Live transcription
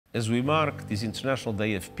As we mark this International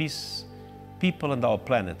Day of Peace, people and our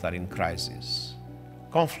planet are in crisis.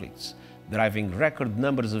 Conflicts driving record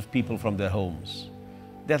numbers of people from their homes,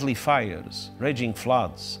 deadly fires, raging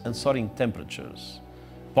floods and soaring temperatures,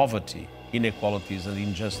 poverty, inequalities and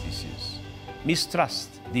injustices,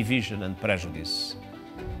 mistrust, division and prejudice.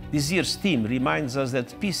 This year's theme reminds us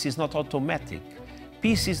that peace is not automatic.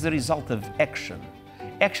 Peace is the result of action.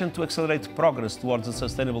 Action to accelerate progress towards the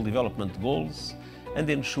Sustainable Development Goals and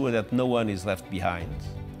ensure that no one is left behind.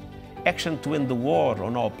 Action to end the war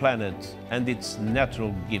on our planet and its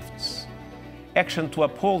natural gifts. Action to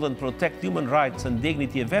uphold and protect human rights and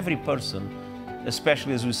dignity of every person,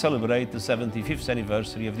 especially as we celebrate the 75th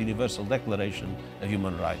anniversary of the Universal Declaration of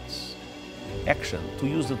Human Rights. Action to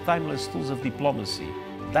use the timeless tools of diplomacy,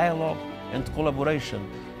 dialogue and collaboration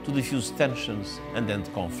to diffuse tensions and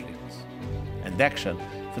end conflict. And action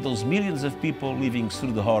for those millions of people living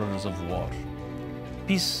through the horrors of war.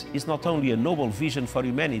 Peace is not only a noble vision for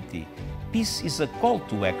humanity, peace is a call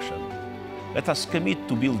to action. Let us commit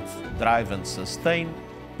to build, drive and sustain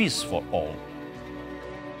peace for all.